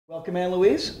Welcome,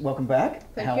 Anne-Louise. Welcome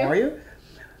back. Thank How you. are you?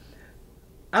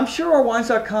 I'm sure our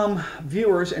Wines.com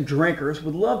viewers and drinkers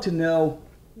would love to know,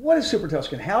 what is Super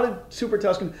Tuscan? How did Super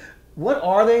Tuscan, what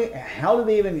are they, and how did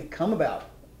they even come about?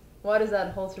 What is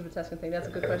that whole Super Tuscan thing? That's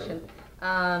a good question.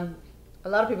 A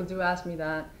lot of people do ask me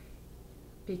that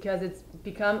because it's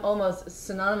become almost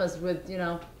synonymous with,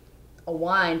 a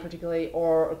wine particularly,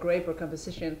 or a grape or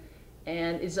composition,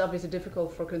 and it's obviously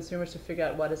difficult for consumers to figure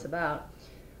out what it's about.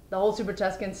 The whole Super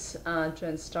Tuscans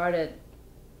trend started,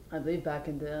 I believe, back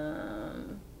in the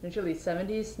initially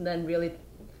 70s, and then really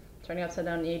turning upside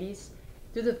down in the 80s,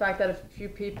 due to the fact that a few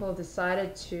people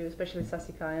decided to, especially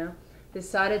Sassicaia,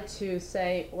 decided to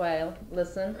say, well,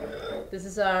 listen, this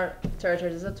is our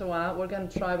territory, this is a terroir, we're going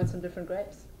to try with some different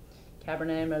grapes.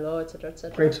 Cabernet, Merlot, etc.,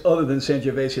 etc. Grapes other than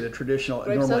Sangiovese, the traditional,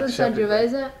 Grapes normally other than accepted grape.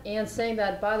 Sangiovese, and saying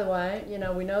that, by the way,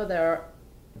 we know there are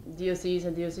DOCs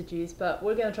and DOCGs, but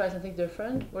we're going to try something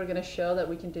different. We're going to show that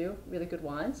we can do really good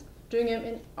wines, doing them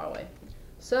in our way.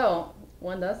 So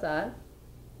one does that,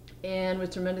 and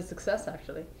with tremendous success,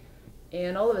 actually.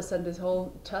 And all of a sudden, this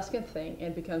whole Tuscan thing,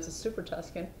 and becomes a Super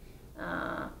Tuscan,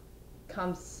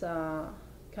 comes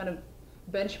kind of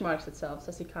benchmarks itself,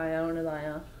 Sassicaia,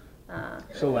 Ornellaia,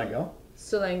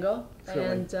 Solengo,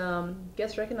 and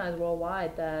gets recognized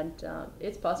worldwide that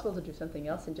it's possible to do something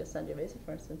else than just Sangiovese,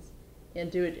 for instance, and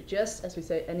do it just, as we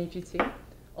say, an EGT,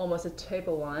 almost a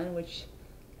table wine, which,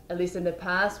 at least in the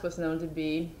past, was known to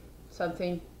be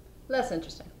something less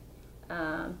interesting.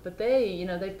 But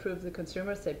they proved the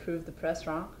consumers, they proved the press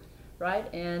wrong,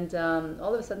 right? And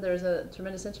all of a sudden, there's a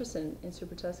tremendous interest in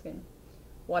Super Tuscan.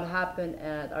 What happened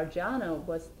at Argiano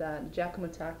was that Giacomo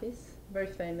Takis, very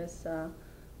famous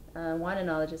wine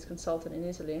enologist consultant in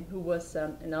Italy, who was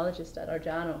an enologist at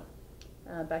Argiano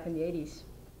back in the 80s.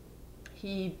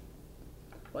 He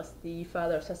was the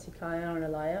father of Sassicaia,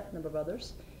 Ornellaia, a number of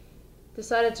others,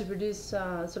 decided to produce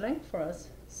Solengo for us.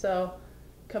 So,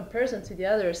 comparison to the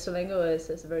others, Solengo is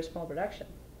a very small production.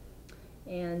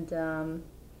 And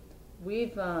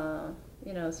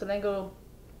Solengo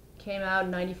came out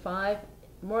in '95,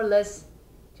 more or less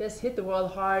just hit the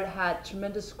world hard, had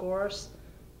tremendous scores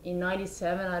in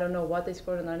 '97. I don't know what they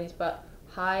scored in the 90s, but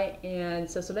high.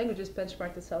 And so Solengo just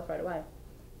benchmarked itself right away,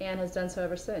 and has done so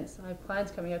ever since. I have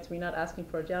clients coming up to me not asking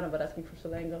for Argiano, but asking for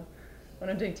Solengo when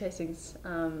I'm doing tastings.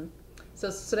 So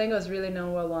Solengo is really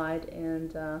known worldwide,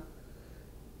 and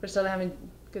we're still having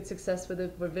good success with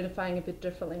it. We're vinifying a bit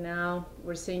differently now.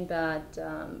 We're seeing that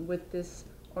with this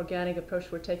organic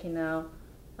approach we're taking now,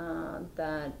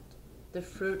 that the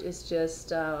fruit is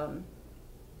just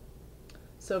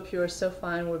so pure, so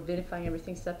fine. We're vinifying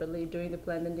everything separately, doing the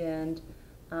blend in the end,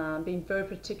 being very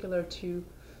particular to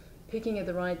picking at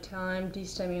the right time,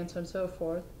 de-stemming, and so on and so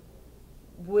forth,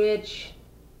 which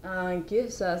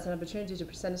gives us an opportunity to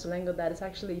present a Solengo that is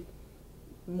actually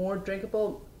more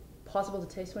drinkable, possible to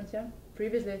taste once young.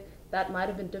 Previously, that might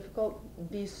have been difficult.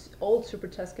 These old Super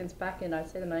Tuscans back in, I'd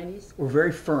say, the 90s were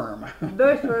very firm.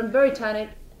 Very firm, very tannic.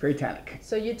 Very tannic.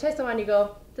 So you taste the wine, you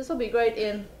go, this will be great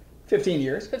in 15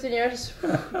 years. 15 years,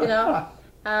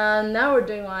 And now we're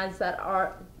doing wines that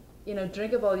are,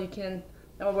 drinkable. You can,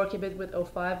 now we're working a bit with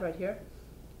 05 right here.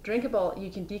 Drinkable,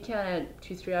 you can decant it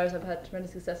 2-3 hours. I've had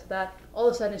tremendous success with that. All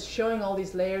of a sudden, it's showing all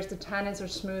these layers. The tannins are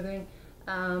smoothing.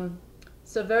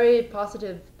 So very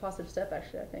positive step,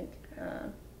 actually, I think.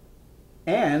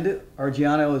 And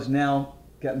Argiano has now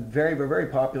gotten very, very, very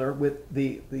popular with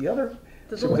the other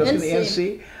Super little Tuscan, the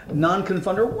NC,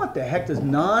 non-confunder. What the heck does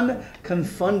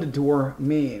non-confunditor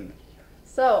mean?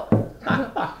 So,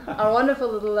 our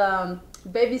wonderful little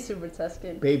baby Super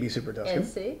Tuscan. Baby Super Tuscan.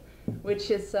 NC,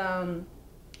 which is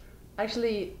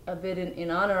actually a bit in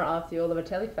honor of the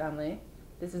Olivatelli family.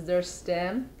 This is their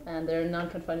stem, and their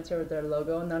non-confunditor with their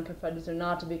logo. Non-confunditor,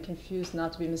 not to be confused,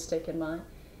 not to be mistaken by.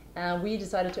 And we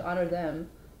decided to honor them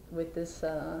with this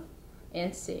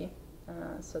NC.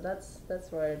 So that's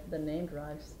where the name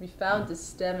derives. We found this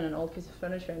stem in an old piece of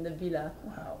furniture in the villa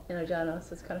in Argiano,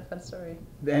 so it's kind of a fun story.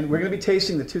 And we're going to be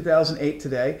tasting the 2008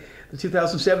 today. The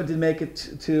 2007 did make it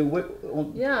to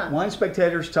Wine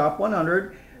Spectator's Top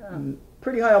 100,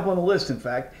 pretty high up on the list, in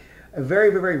fact. A very,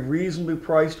 very, very reasonably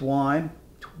priced wine,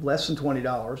 less than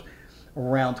 $20,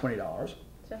 around $20.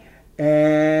 Sure.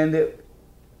 And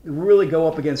really go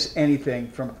up against anything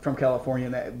from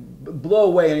California, blow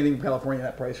away anything from California in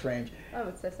that price range. I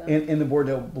would say so. In the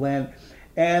Bordeaux blend.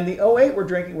 And the 08 we're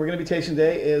going to be tasting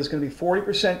today is going to be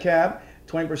 40% Cab,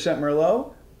 20%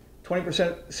 Merlot,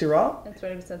 20% Syrah, and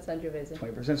 20% Sangiovese.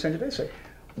 20% Sangiovese.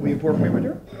 We import from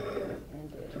Ecuador.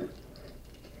 Indeed.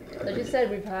 As you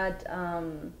said, we've had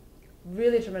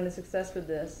really tremendous success with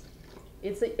this.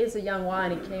 It's a young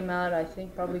wine. It came out, I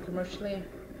think, probably commercially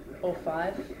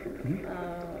 05.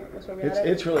 Was where we had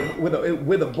It's really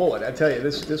with a bullet. I tell you,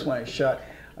 this one is shot.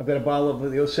 I've got a bottle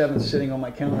of the 07 sitting on my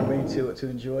counter waiting to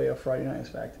enjoy Friday night. In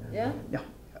fact. Yeah. Yeah,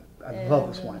 I love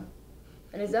this wine.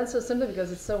 And it's done so simply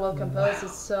because it's so well composed. Wow.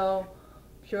 It's so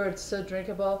pure. It's so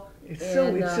drinkable. It's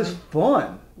just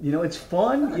fun. You know, it's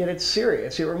fun yet it's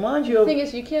serious. It reminds you of. The thing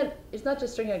is, you can't. It's not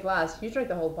just drinking a glass. You drink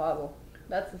the whole bottle.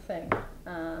 That's the thing.